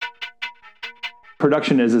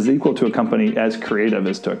Production is as equal to a company as creative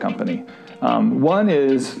is to a company. One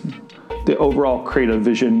is the overall creative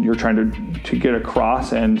vision you're trying to get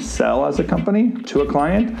across and sell as a company to a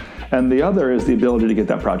client, and the other is the ability to get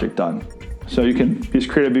that project done. So you can be as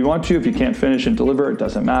creative as you want to. If you can't finish and deliver, it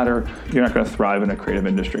doesn't matter. You're not going to thrive in a creative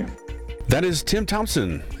industry. That is Tim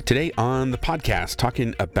Thompson today on the podcast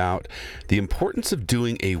talking about the importance of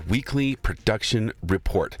doing a weekly production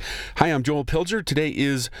report. Hi, I'm Joel Pilger. Today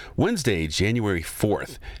is Wednesday, January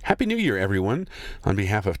 4th. Happy New Year, everyone, on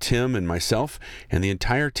behalf of Tim and myself and the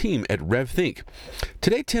entire team at RevThink.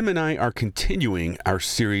 Today, Tim and I are continuing our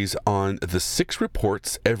series on the 6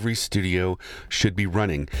 reports every studio should be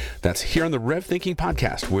running. That's here on the RevThinking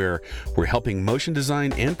podcast, where we're helping motion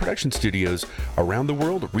design and production studios around the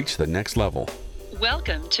world reach the next level.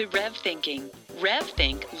 Welcome to RevThinking.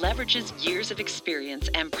 RevThink leverages years of experience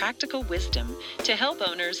and practical wisdom to help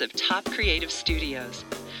owners of top creative studios,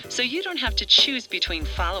 so you don't have to choose between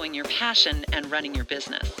following your passion and running your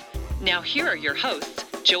business. Now here are your hosts,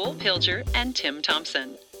 Joel Pilger and Tim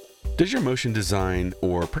Thompson. Does your motion design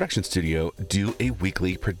or production studio do a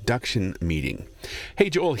weekly production meeting? Hey,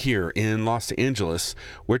 Joel here in Los Angeles,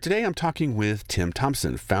 where today I'm talking with Tim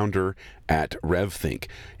Thompson, founder at RevThink,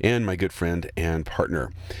 and my good friend and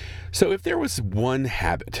partner. So if there was one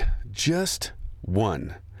habit, just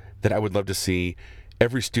one, that I would love to see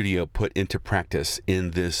every studio put into practice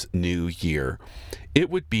in this new year, it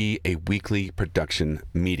would be a weekly production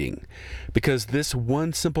meeting, because this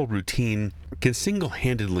one simple routine can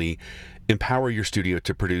single-handedly empower your studio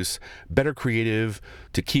to produce better creative,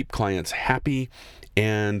 to keep clients happy,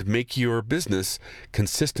 and make your business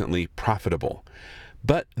consistently profitable.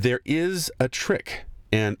 But there is a trick,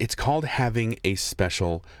 and it's called having a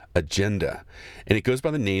special agenda, and it goes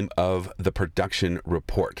by the name of the production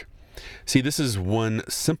report. See, this is one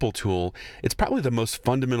simple tool. It's probably the most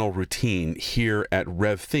fundamental routine here at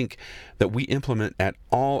RevThink that we implement at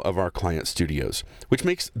all of our client studios, which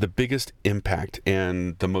makes the biggest impact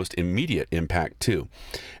and the most immediate impact too.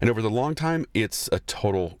 And over the long time, it's a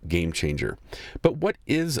total game changer. But what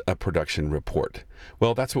is a production report?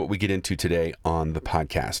 Well, that's what we get into today on the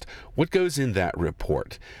podcast. What goes in that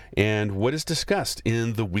report? And what is discussed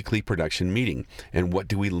in the weekly production meeting? And what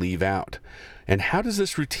do we leave out? And how does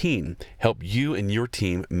this routine help you and your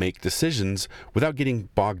team make decisions without getting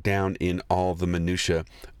bogged down in all the minutia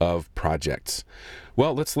of projects?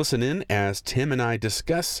 Well, let's listen in as Tim and I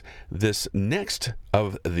discuss this next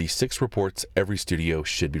of the 6 reports every studio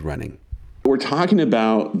should be running. We're talking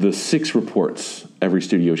about the 6 reports every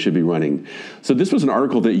studio should be running. So this was an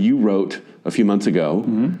article that you wrote a few months ago.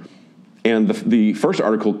 Mm-hmm. And the first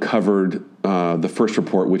article covered the first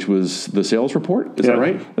report, which was the sales report. Is that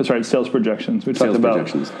right? That's right. Sales projections. We talked about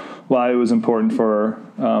why it was important for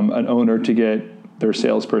an owner to get their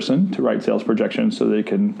salesperson to write sales projections so they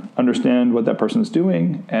can understand what that person is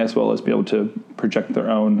doing, as well as be able to project their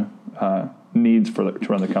own needs to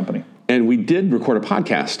run the company. And we did record a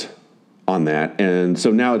podcast on that, and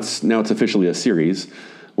so now it's officially a series.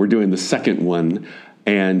 We're doing the second one.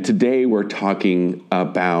 And today we're talking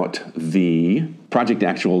about the project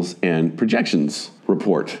actuals and projections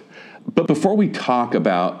report. But before we talk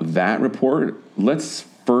about that report, let's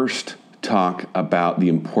first talk about the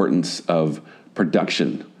importance of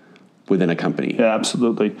production within a company. Yeah,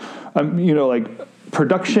 absolutely.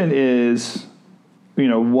 Production is,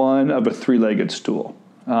 one of a 3-legged stool.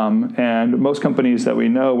 And most companies that we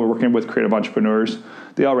know, we're working with creative entrepreneurs,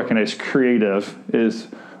 they all recognize creative is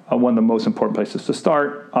one of the most important places to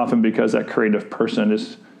start, often because that creative person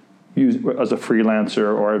is used as a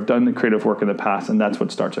freelancer or have done the creative work in the past, and that's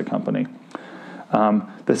what starts a company.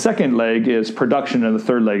 The second leg is production, and the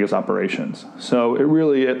third leg is operations. So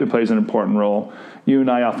it plays an important role. You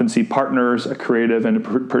and I often see partners, a creative and a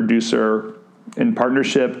producer in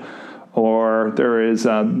partnership, or there is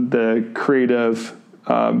the creative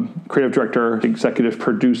director, executive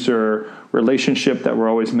producer relationship that we're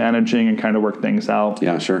always managing and kind of work things out.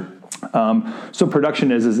 Yeah, sure. So production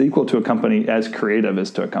is as equal to a company as creative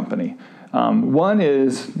is to a company. One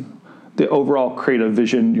is the overall creative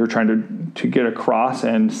vision you're trying to get across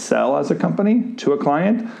and sell as a company to a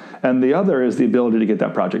client, and the other is the ability to get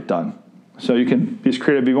that project done. So you can be as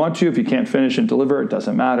creative as you want to. If you can't finish and deliver, it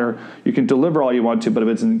doesn't matter. You can deliver all you want to, but if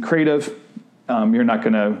it's in creative, you're not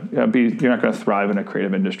going to thrive in a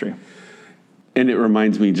creative industry. And it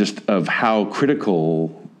reminds me just of how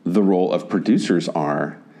critical the role of producers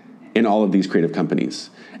are in all of these creative companies.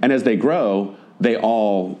 And as they grow, they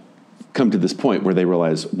all come to this point where they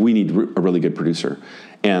realize we need a really good producer.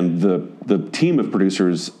 And the team of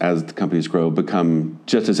producers, as the companies grow, become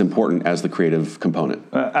just as important as the creative component.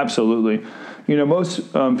 Absolutely.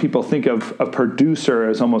 Most people think of a producer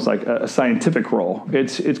as almost like a scientific role.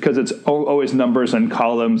 It's because it's always numbers and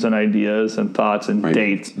columns and ideas and thoughts and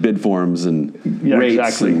dates. Bid forms and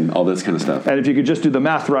rates and all this kind of stuff. And if you could just do the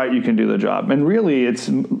math right, you can do the job. And really, it's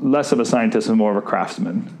less of a scientist and more of a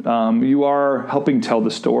craftsman. You are helping tell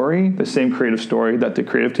the story, the same creative story that the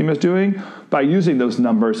creative team is doing, by using those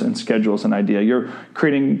numbers and schedules and idea. You're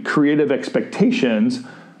creating creative expectations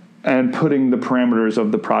and putting the parameters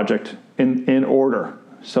of the project in order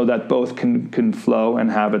so that both can flow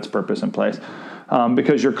and have its purpose in place.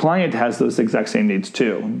 Because your client has those exact same needs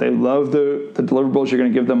too. They love the deliverables you're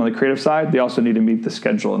going to give them on the creative side. They also need to meet the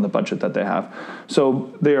schedule and the budget that they have.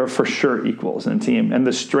 So they are for sure equals in a team. And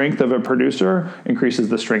the strength of a producer increases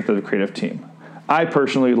the strength of the creative team. I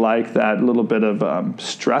personally like that little bit of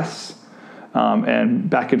stress and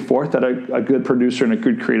back and forth that a good producer and a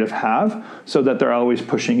good creative have, so that they're always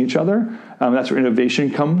pushing each other. That's where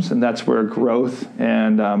innovation comes, and that's where growth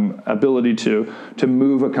and ability to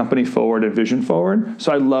move a company forward and vision forward.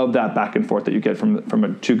 So I love that back and forth that you get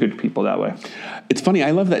from two good people that way. It's funny,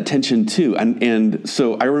 I love that tension too. And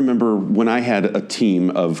so I remember when I had a team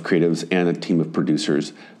of creatives and a team of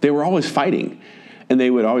producers, they were always fighting. And they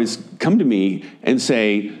would always come to me and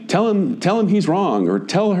say, tell him he's wrong, or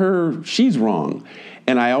tell her she's wrong.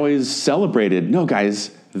 And I always celebrated, no,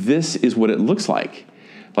 guys, this is what it looks like.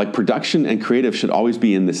 Like, production and creative should always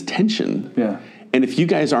be in this tension. Yeah. And if you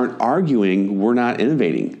guys aren't arguing, we're not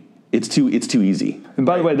innovating. It's too easy. And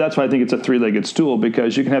by the way, that's why I think it's a three-legged stool,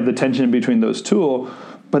 because you can have the tension between those two,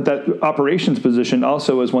 but that operations position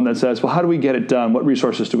also is one that says, well, how do we get it done? What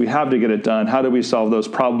resources do we have to get it done? How do we solve those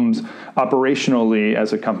problems operationally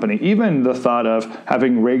as a company? Even the thought of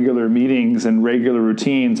having regular meetings and regular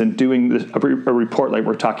routines and doing a report like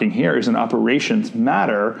we're talking here is an operations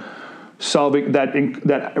matter. Solving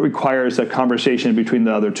that requires a conversation between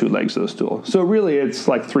the other two legs of the stool. So really, it's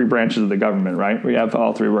like three branches of the government, right? We have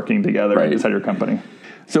all three working together inside your company.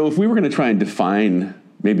 So if we were going to try and define,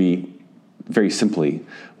 maybe very simply,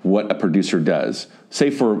 what a producer does,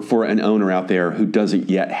 say for an owner out there who doesn't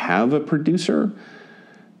yet have a producer,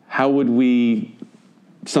 how would we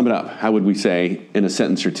sum it up? How would we say in a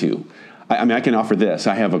sentence or two? I mean, I can offer this.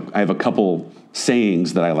 I have a couple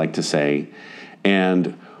sayings that I like to say,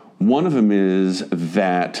 and one of them is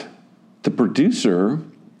that the producer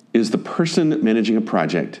is the person managing a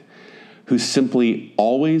project who simply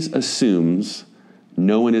always assumes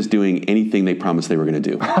no one is doing anything they promised they were going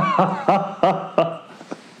to do.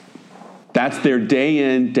 That's their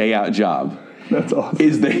day in, day out job. That's awesome.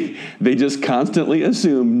 Is they just constantly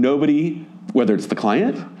assume nobody, whether it's the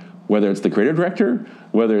client, whether it's the creative director,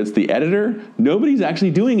 whether it's the editor, nobody's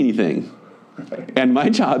actually doing anything. And my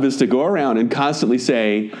job is to go around and constantly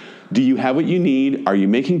say, do you have what you need? Are you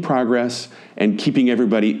making progress? And keeping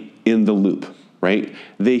everybody in the loop, right?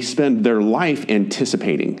 They spend their life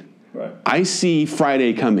anticipating. Right. I see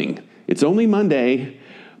Friday coming. It's only Monday,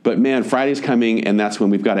 but man, Friday's coming, and that's when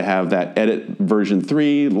we've got to have that edit version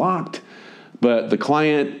 3 locked. But the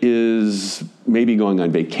client is maybe going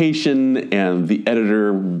on vacation, and the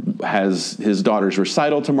editor has his daughter's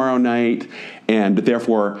recital tomorrow night, and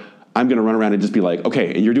therefore I'm going to run around and just be like,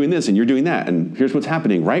 okay, and you're doing this, and you're doing that, and here's what's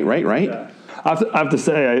happening, right? Yeah. I have to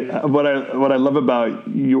say, what I love about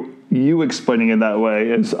you explaining it that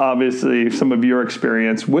way is obviously some of your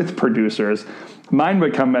experience with producers. Mine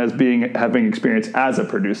would come as having experience as a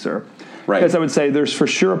producer. Right. Because I would say there's for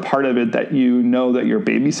sure a part of it that you know that you're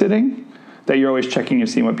babysitting, that you're always checking and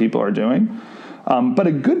seeing what people are doing. But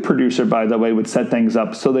a good producer, by the way, would set things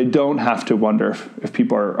up so they don't have to wonder if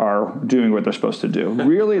people are doing what they're supposed to do.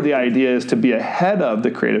 Really, the idea is to be ahead of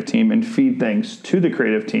the creative team and feed things to the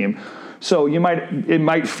creative team. So it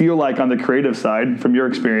might feel like on the creative side, from your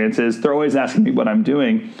experiences, they're always asking me what I'm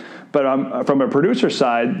doing. But from a producer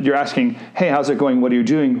side, you're asking, hey, how's it going? What are you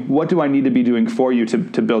doing? What do I need to be doing for you to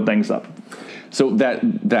build things up? So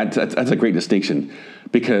that's a great distinction,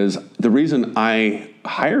 because the reason I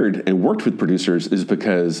hired and worked with producers is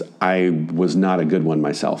because I was not a good one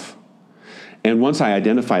myself. And once I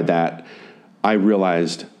identified that, I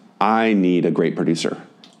realized I need a great producer.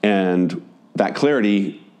 And that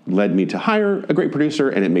clarity led me to hire a great producer,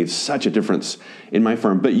 and it made such a difference in my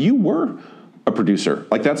firm. But you were a producer.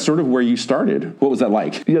 Like, that's sort of where you started. What was that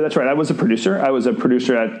like? Yeah, that's right. I was a producer. I was a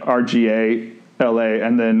producer at RGA LA,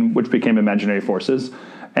 and then which became Imaginary Forces.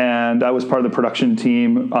 And I was part of the production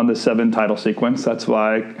team on the 7 title sequence. That's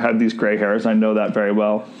why I had these gray hairs. I know that very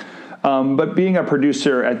well. But being a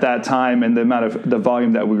producer at that time and the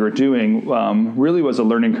volume that we were doing really was a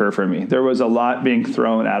learning curve for me. There was a lot being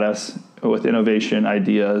thrown at us with innovation,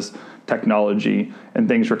 ideas, technology, and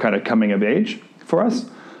things were kind of coming of age for us.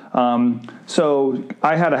 So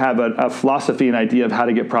I had to have a philosophy and idea of how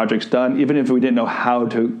to get projects done, even if we didn't know how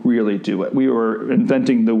to really do it. We were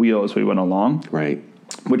inventing the wheel as we went along, right?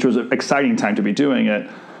 Which was an exciting time to be doing it.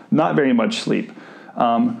 Not very much sleep.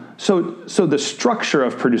 So the structure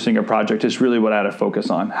of producing a project is really what I had to focus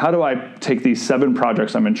on. How do I take these 7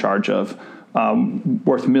 projects I'm in charge of,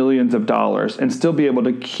 worth millions of dollars, and still be able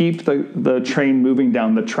to keep the train moving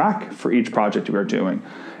down the track for each project we are doing?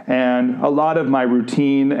 And a lot of my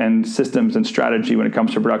routine and systems and strategy when it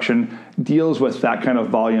comes to production deals with that kind of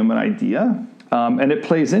volume and idea. And it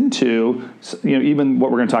plays into, even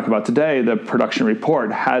what we're going to talk about today, the production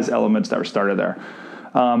report has elements that were started there.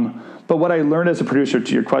 But what I learned as a producer,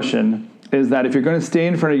 to your question, is that if you're going to stay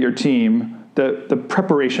in front of your team, the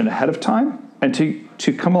preparation ahead of time and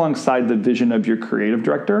to come alongside the vision of your creative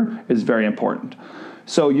director is very important.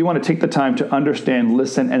 So you want to take the time to understand,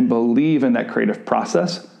 listen, and believe in that creative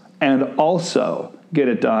process, and also get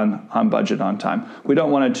it done on budget, on time. We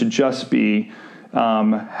don't want it to just be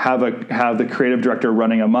have the creative director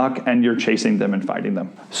running amok and you're chasing them and fighting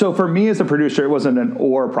them. So for me as a producer, it wasn't an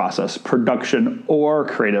or process, production or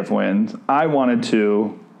creative wins. I wanted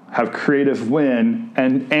to have creative win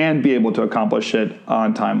and be able to accomplish it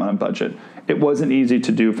on time, on budget. It wasn't easy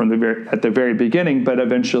to do at the very beginning, but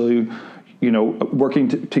eventually,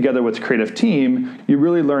 working together with the creative team, you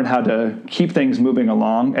really learn how to keep things moving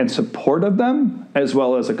along and support of them, as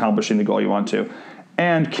well as accomplishing the goal you want to.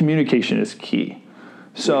 And communication is key.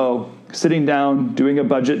 So sitting down, doing a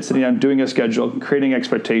budget, sitting down, doing a schedule, creating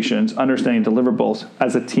expectations, understanding deliverables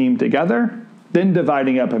as a team together, then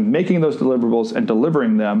dividing up and making those deliverables and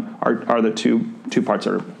delivering them are the two parts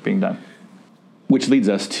that are being done. Which leads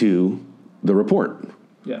us to the report.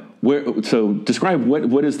 Yeah. So describe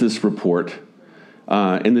what is this report?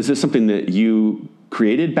 And is this something that you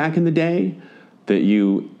created back in the day, that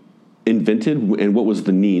you invented, and what was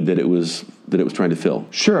the need that it was trying to fill?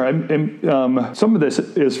 Sure. Some of this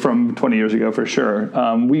is from 20 years ago for sure.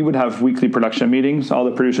 We would have weekly production meetings. All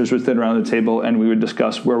the producers would sit around the table and we would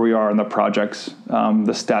discuss where we are on the projects,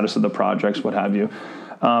 the status of the projects, what have you.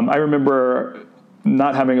 I remember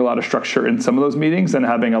not having a lot of structure in some of those meetings and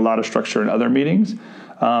having a lot of structure in other meetings.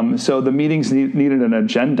 So the meetings needed an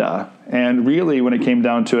agenda. And really, when it came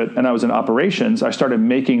down to it, and I was in operations, I started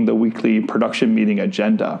making the weekly production meeting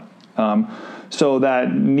agenda. So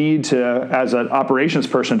that need to, as an operations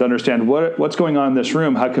person, to understand what's going on in this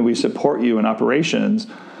room, how can we support you in operations,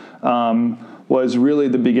 was really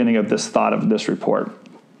the beginning of this thought of this report.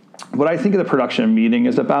 What I think of the production meeting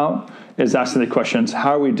is asking the questions,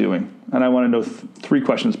 how are we doing? And I want to know 3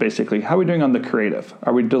 questions, basically. How are we doing on the creative?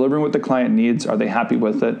 Are we delivering what the client needs? Are they happy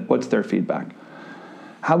with it? What's their feedback?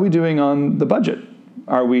 How are we doing on the budget?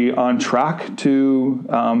 Are we on track to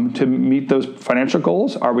meet those financial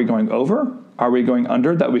goals? Are we going over? Are we going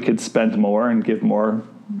under that we could spend more and give more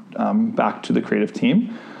back to the creative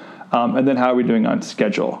team? And then how are we doing on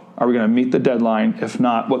schedule? Are we going to meet the deadline? If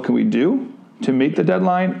not, what can we do to meet the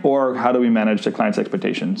deadline? Or how do we manage the client's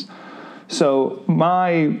expectations? So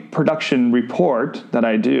my production report that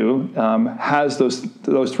I do has those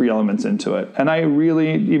 3 elements into it. And I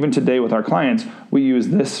really, even today with our clients, we use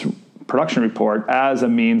this production report as a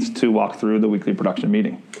means to walk through the weekly production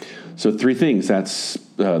meeting. So 3 things. That's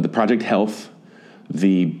the project health,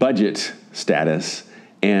 the budget status,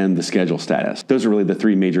 and the schedule status. Those are really the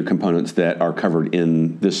 3 major components that are covered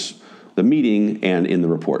in the meeting and in the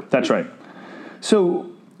report. That's right. So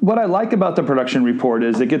what I like about the production report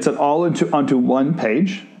is it gets it all onto one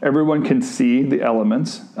page. Everyone can see the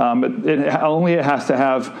elements. It has to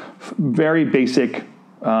have very basic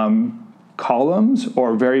columns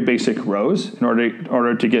or very basic rows in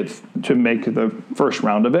order to make the first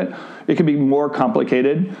round of it. It can be more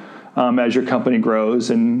complicated as your company grows,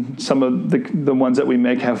 and some of the ones that we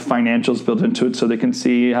make have financials built into it so they can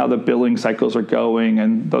see how the billing cycles are going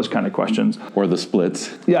and those kind of questions. Or the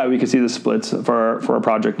splits. Yeah, we can see the splits for a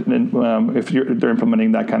project, and if they're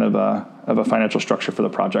implementing that kind of a financial structure for the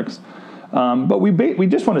projects. But we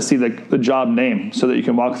just want to see the job name so that you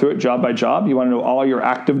can walk through it job by job. You want to know all your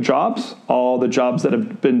active jobs, all the jobs that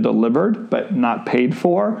have been delivered but not paid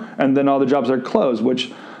for, and then all the jobs that are closed,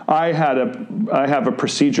 which I have a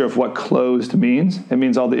procedure of what closed means. It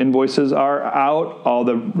means all the invoices are out, all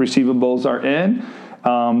the receivables are in,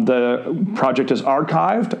 the project is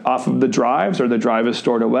archived off of the drives, or the drive is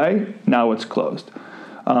stored away. Now it's closed.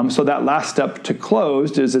 So that last step to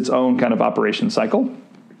closed is its own kind of operation cycle.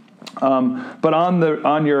 But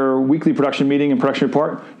on your weekly production meeting and production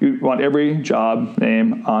report, you want every job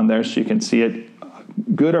name on there so you can see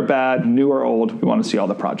it, good or bad, new or old. We want to see all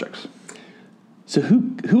the projects. So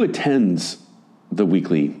who attends the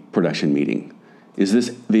weekly production meeting? Is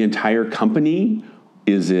this the entire company?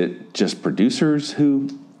 Is it just producers?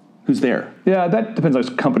 Who's there? Yeah, that depends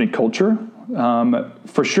on company culture.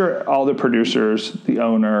 For sure, all the producers, the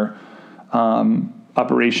owner,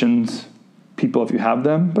 operations people if you have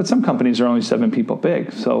them, but some companies are only 7 people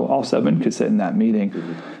big, so all 7 could sit in that meeting.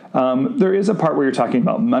 There is a part where you're talking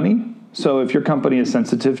about money, so if your company is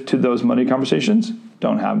sensitive to those money conversations,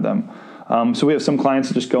 don't have them. So we have some clients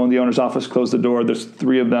that just go in the owner's office, close the door. There's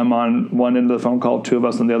 3 of them on one end of the phone call, 2 of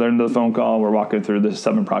us on the other end of the phone call. We're walking through the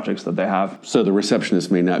 7 projects that they have. So the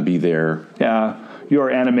receptionist may not be there. Yeah, your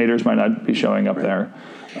animators might not be showing up there.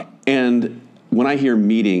 And when I hear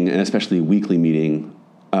meeting, and especially weekly meeting,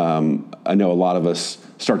 I know a lot of us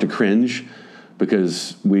start to cringe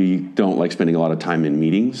because we don't like spending a lot of time in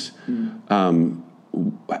meetings. How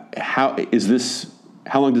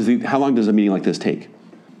long does a meeting like this take?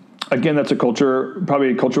 Again, that's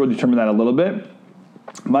probably culture would determine that a little bit.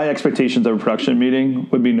 My expectations of a production meeting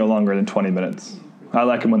would be no longer than 20 minutes. I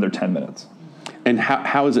like them when they're 10 minutes. And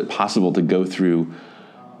how is it possible to go through,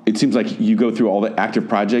 it seems like you go through all the active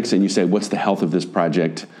projects and you say, what's the health of this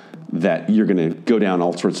project, that you're going to go down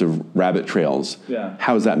all sorts of rabbit trails. Yeah.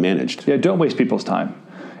 How is that managed? Yeah, don't waste people's time.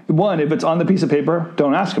 One, if it's on the piece of paper,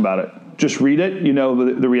 don't ask about it. Just read it,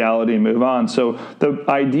 the reality, and move on. So the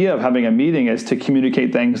idea of having a meeting is to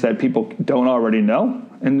communicate things that people don't already know,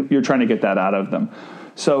 and you're trying to get that out of them.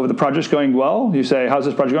 So if the project's going well, you say, how's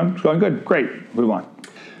this project going? It's going good. Great. Move on.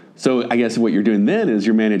 So I guess what you're doing then is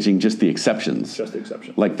you're managing just the exceptions. Just the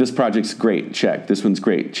exceptions. Like, this project's great, check. This one's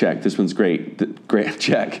great, check. This one's great, great,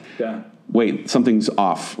 check. Yeah. Wait, something's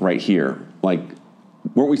off right here. Like,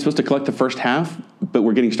 weren't we supposed to collect the first half, but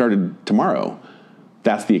we're getting started tomorrow?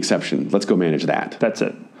 That's the exception. Let's go manage that. That's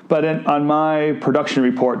it. But on my production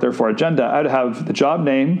report, therefore agenda, I'd have the job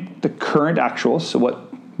name, the current actuals, so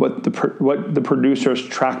what the producers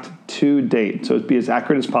tracked to date. So it'd be as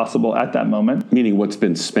accurate as possible at that moment. Meaning what's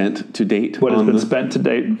been spent to date? What has been spent to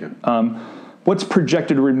date. Okay. What's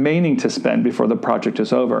projected remaining to spend before the project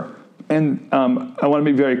is over. And I want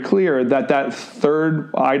to be very clear that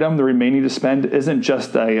third item, the remaining to spend, isn't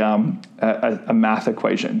just a math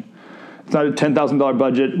equation. It's not a $10,000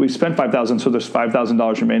 budget. We spent $5,000, so there's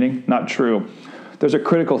 $5,000 remaining. Not true. There's a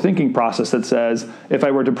critical thinking process that says, if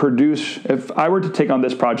I were to take on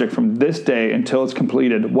this project from this day until it's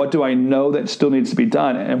completed, what do I know that still needs to be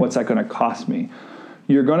done, and what's that going to cost me?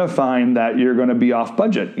 You're going to find that you're going to be off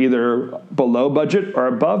budget, either below budget or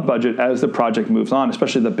above budget as the project moves on,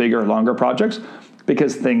 especially the bigger, longer projects,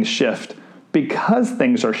 because things shift. Because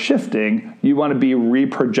things are shifting, you want to be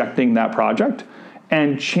reprojecting that project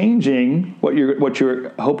and changing what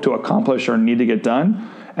you hope to accomplish or need to get done,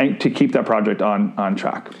 and to keep that project on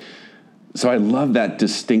track. So I love that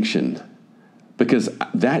distinction, because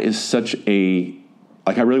that is such I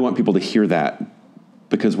really want people to hear that,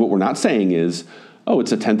 because what we're not saying is, oh,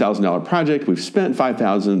 it's a $10,000 project, we've spent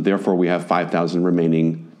 $5,000, therefore we have $5,000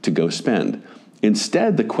 remaining to go spend.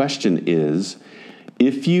 Instead, the question is,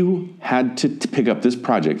 if you had to pick up this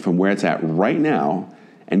project from where it's at right now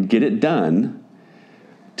and get it done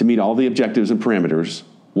to meet all the objectives and parameters,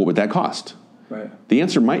 what would that cost? Right. The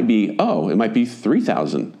answer might be, it might be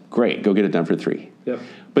 $3,000. Great, go get it done for $3,000. Yep.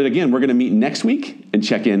 But again, we're going to meet next week and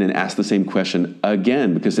check in and ask the same question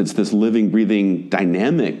again, because it's this living, breathing,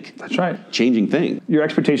 dynamic, that's right, changing thing. Your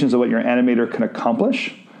expectations of what your animator can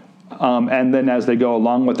accomplish, and then as they go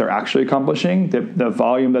along what they're actually accomplishing, the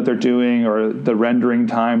volume that they're doing or the rendering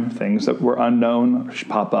time, things that were unknown should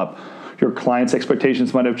pop up. Your client's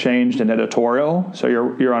expectations might have changed in editorial. So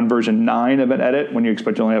you're on version 9 of an edit when you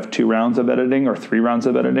expect to only have 2 rounds of editing or 3 rounds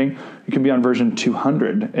of editing. You can be on version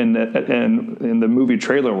 200 in the movie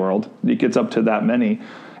trailer world. It gets up to that many,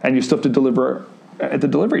 and you still have to deliver at the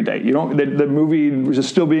delivery date. The movie is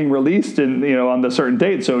still being released on the certain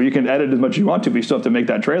date, so you can edit as much as you want to, but you still have to make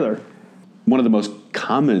that trailer. One of the most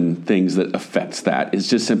common things that affects that is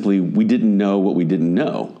just simply we didn't know what we didn't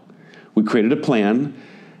know. We created a plan,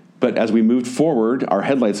 but as we moved forward, our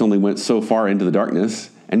headlights only went so far into the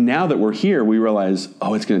darkness. And now that we're here, we realize,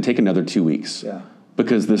 it's going to take another 2 weeks. Yeah.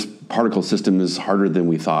 Because this particle system is harder than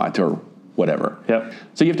we thought, or whatever. Yep.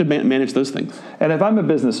 So you have to manage those things. And if I'm a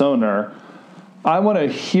business owner, I want to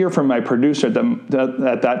hear from my producer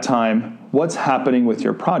at that time, what's happening with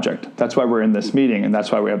your project? That's why we're in this meeting, and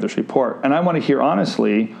that's why we have this report. And I want to hear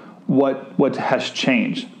honestly what has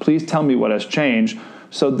changed. Please tell me what has changed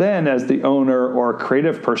So then as the owner or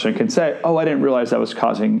creative person can say, oh, I didn't realize that was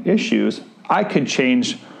causing issues. I could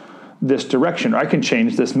change this direction, or I can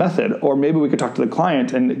change this method, or maybe we could talk to the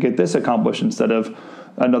client and get this accomplished instead of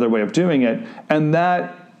another way of doing it. And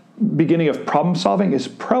that beginning of problem solving is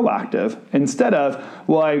proactive instead of,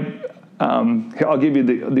 well, I'll give you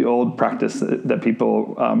the old practice that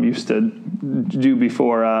people used to do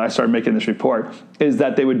before I started making this report, is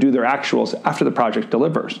that they would do their actuals after the project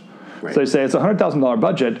delivers. Right. So they say, it's a $100,000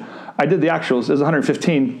 budget. I did the actuals. It's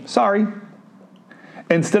 $115,000. Sorry.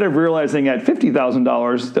 Instead of realizing at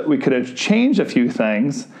 $50,000 that we could have changed a few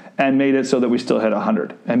things and made it so that we still hit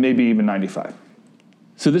 100 and maybe even 95.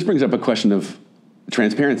 So this brings up a question of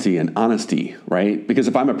transparency and honesty, right? Because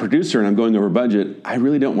if I'm a producer and I'm going over budget, I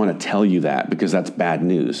really don't want to tell you that because that's bad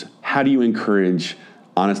news. How do you encourage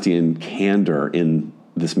honesty and candor in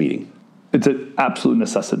this meeting? It's an absolute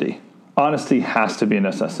necessity. Honesty has to be a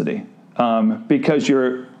necessity because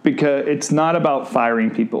it's not about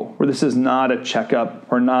firing people, or this is not a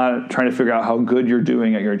checkup. We're not trying to figure out how good you're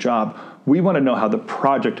doing at your job. We want to know how the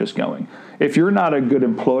project is going. If you're not a good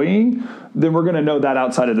employee, then we're going to know that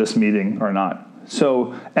outside of this meeting or not.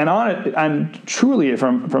 So, and truly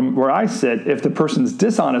from where I sit, if the person's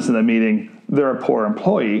dishonest in the meeting, they're a poor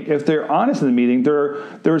employee. If they're honest in the meeting,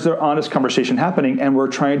 there's an honest conversation happening, and we're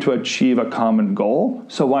trying to achieve a common goal.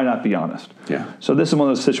 So why not be honest? Yeah. So this is one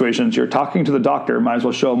of those situations. You're talking to the doctor, might as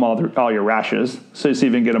well show them all your rashes, so you see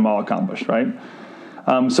if you can get them all accomplished, right?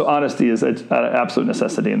 So honesty is an absolute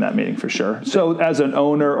necessity in that meeting for sure. So as an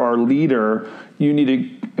owner or leader, you need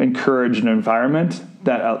to encourage an environment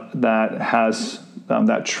that has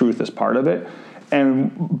that truth as part of it.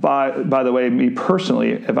 And by the way, me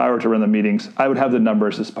personally, if I were to run the meetings, I would have the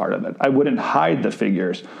numbers as part of it. I wouldn't hide the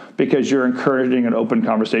figures because you're encouraging an open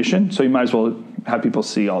conversation. So you might as well have people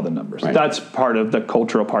see all the numbers. Right. That's part of the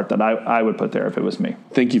cultural part that I would put there if it was me.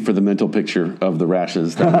 Thank you for the mental picture of the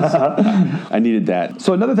rashes. I needed that.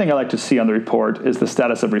 So another thing I like to see on the report is the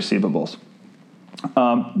status of receivables.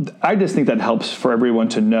 I just think that helps for everyone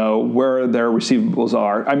to know where their receivables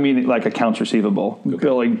are. I mean, like accounts receivable,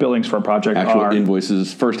 okay. Billings for a project, actual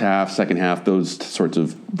invoices, first half, second half, those sorts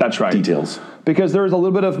of details. Because there's a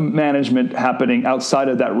little bit of management happening outside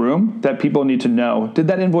of that room that people need to know. Did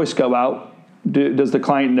that invoice go out? Does the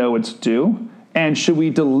client know it's due? And should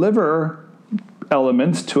we deliver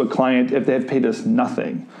elements to a client if they have paid us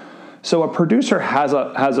nothing? So a producer has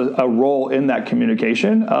a role in that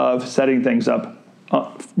communication of setting things up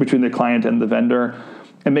between the client and the vendor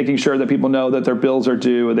and making sure that people know that their bills are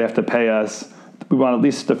due and they have to pay us. We want at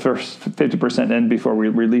least the first 50% in before we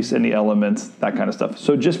release any elements, that kind of stuff.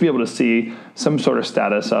 So just be able to see some sort of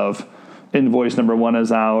status of invoice number 1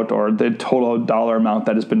 is out or the total dollar amount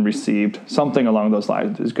that has been received, something along those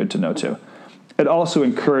lines is good to know too. It also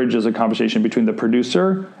encourages a conversation between the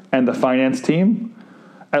producer and the finance team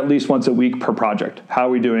at least once a week per project. How are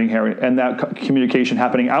we doing here? And that communication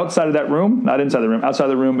happening outside of that room, not inside the room. Outside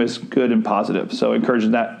the room is good and positive. So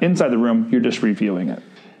encouraging that. Inside the room, you're just reviewing it.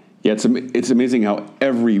 Yeah, it's amazing how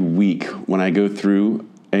every week when I go through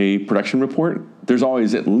a production report, there's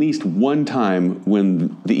always at least one time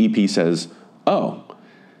when the EP says, oh,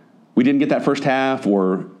 we didn't get that first half,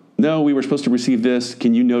 or no, we were supposed to receive this.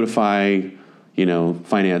 Can you notify,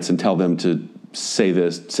 finance and tell them to say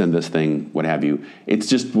this, send this thing, what have you. It's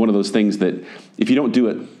just one of those things that if you don't do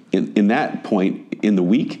it in that point in the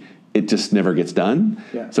week, it just never gets done.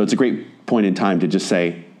 Yeah. So it's a great point in time to just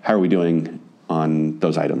say, how are we doing on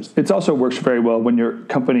those items? It also works very well when your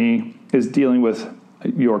company is dealing with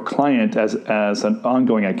your client as an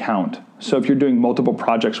ongoing account. So if you're doing multiple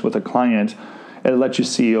projects with a client, it lets you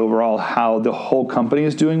see overall how the whole company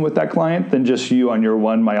is doing with that client than just you on your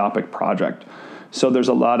one myopic project. So there's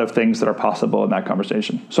a lot of things that are possible in that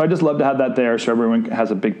conversation. So I just love to have that there so everyone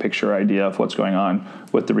has a big picture idea of what's going on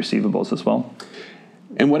with the receivables as well.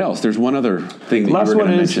 And what else? There's one other thing that you were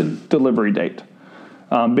going to mention. Last one is delivery date.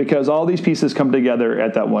 Because all these pieces come together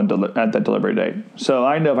at that delivery date. So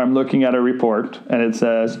I know if I'm looking at a report and it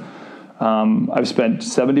says I've spent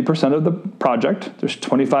 70% of the project, there's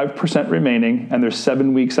 25% remaining, and there's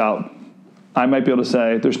 7 weeks out, I might be able to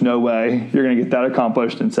say there's no way you're going to get that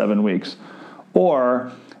accomplished in 7 weeks.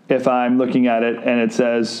 Or if I'm looking at it and it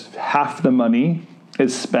says half the money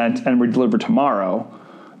is spent and we deliver tomorrow,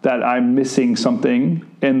 that I'm missing something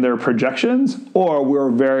in their projections, or we're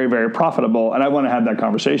very, very profitable. And I want to have that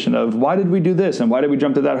conversation of why did we do this? And why did we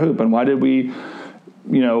jump to that hoop? And why did we,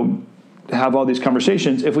 have all these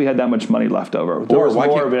conversations if we had that much money left over. There was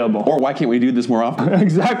more available. Or why can't we do this more often?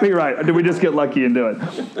 Exactly right. Did we just get lucky and do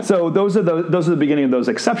it? So those are the beginning of those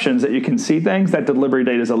exceptions that you can see things. That delivery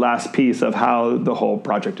date is the last piece of how the whole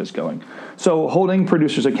project is going. So holding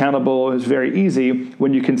producers accountable is very easy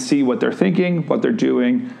when you can see what they're thinking, what they're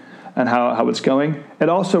doing, and how it's going. It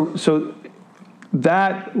also, so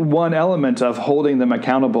that one element of holding them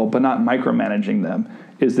accountable but not micromanaging them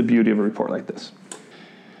is the beauty of a report like this.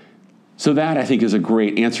 So that, I think, is a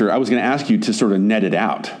great answer. I was going to ask you to sort of net it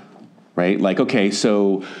out, right? Like, okay,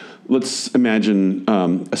 so let's imagine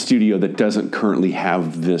a studio that doesn't currently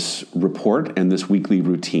have this report and this weekly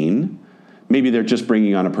routine. Maybe they're just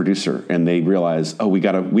bringing on a producer and they realize, oh, we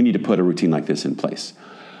need to put a routine like this in place.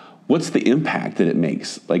 What's the impact that it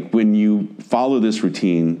makes? Like when you follow this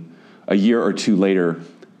routine a year or two later,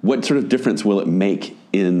 what sort of difference will it make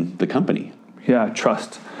in the company? Yeah,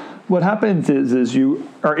 trust. What happens is you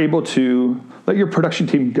are able to let your production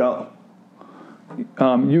team go.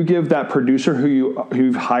 You give that producer who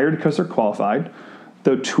you've hired because they're qualified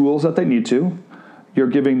the tools that they need to. You're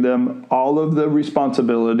giving them all of the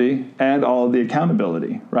responsibility and all of the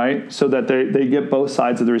accountability, right? So that they get both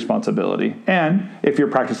sides of the responsibility. And if you're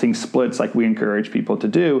practicing splits like we encourage people to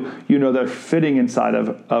do, you know they're fitting inside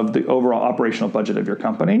of the overall operational budget of your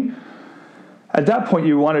company. At that point,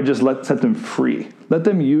 you want to just set them free. Let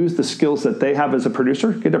them use the skills that they have as a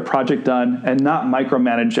producer, get a project done, and not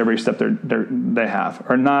micromanage every step they have,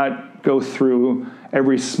 or not go through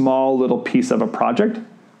every small little piece of a project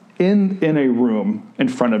in a room in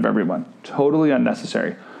front of everyone. Totally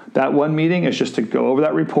unnecessary. That one meeting is just to go over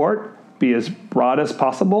that report, be as broad as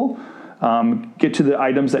possible, get to the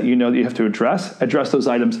items that you know that you have to address those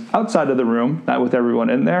items outside of the room, not with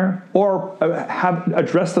everyone in there, or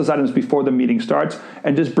address those items before the meeting starts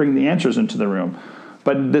and just bring the answers into the room.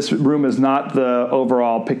 But this room is not the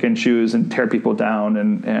overall pick and choose and tear people down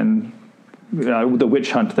and the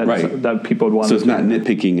witch hunt that people would want. So it's not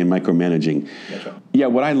nitpicking and micromanaging. That's right. Yeah,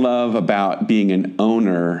 what I love about being an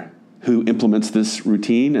owner who implements this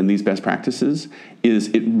routine and these best practices is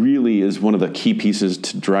it really is one of the key pieces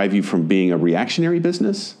to drive you from being a reactionary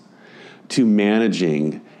business to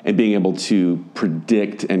managing and being able to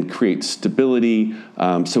predict and create stability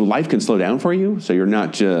so life can slow down for you so you're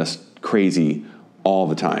not just crazy all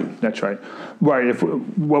the time. That's right. Right.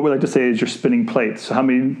 What we like to say is you're spinning plates. So how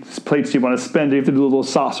many plates do you want to spin? Do you have to do the little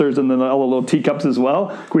saucers and then all the little teacups as well?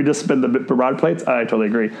 Can we just spin the broad plates? I totally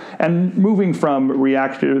agree. And moving from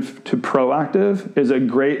reactive to proactive is a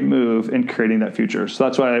great move in creating that future. So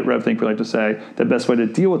that's why at RevThink we like to say the best way to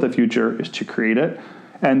deal with the future is to create it.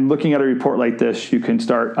 And looking at a report like this, you can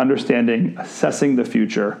start understanding, assessing the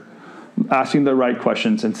future, asking the right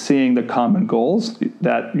questions and seeing the common goals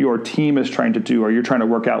that your team is trying to do or you're trying to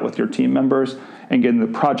work out with your team members and getting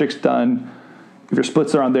the projects done. If your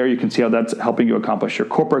splits are on there, you can see how that's helping you accomplish your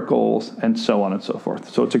corporate goals and so on and so forth.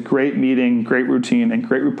 So it's a great meeting, great routine, and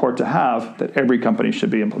great report to have that every company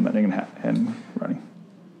should be implementing and running.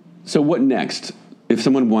 So what next? If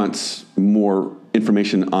someone wants more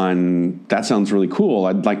information on that sounds really cool,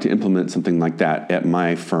 I'd like to implement something like that at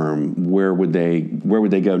my firm, where would they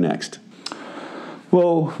go next?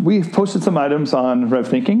 Well, we've posted some items on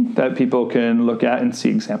RevThinking that people can look at and see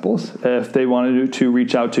examples. If they wanted to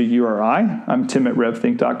reach out to you or I'm Tim at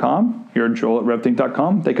RevThink.com. You're Joel at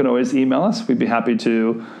RevThink.com. They can always email us. We'd be happy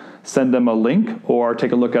to send them a link or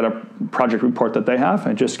take a look at a project report that they have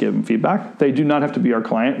and just give them feedback. They do not have to be our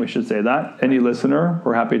client. We should say that. Any listener,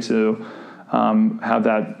 we're happy to have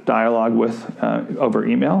that dialogue with over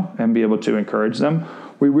email and be able to encourage them.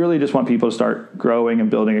 We really just want people to start growing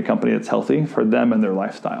and building a company that's healthy for them and their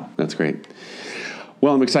lifestyle. That's great.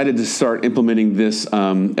 Well, I'm excited to start implementing this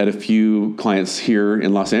at a few clients here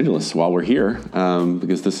in Los Angeles while we're here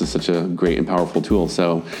because this is such a great and powerful tool.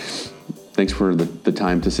 So thanks for the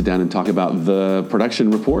time to sit down and talk about the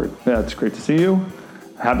production report. Yeah, it's great to see you.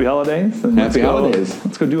 Happy holidays. Happy holidays.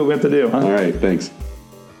 Let's go do what we have to do. Huh? All right, thanks.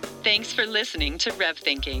 Thanks for listening to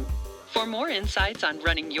RevThinking. For more insights on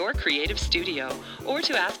running your creative studio or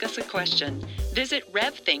to ask us a question, visit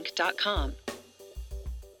revthink.com.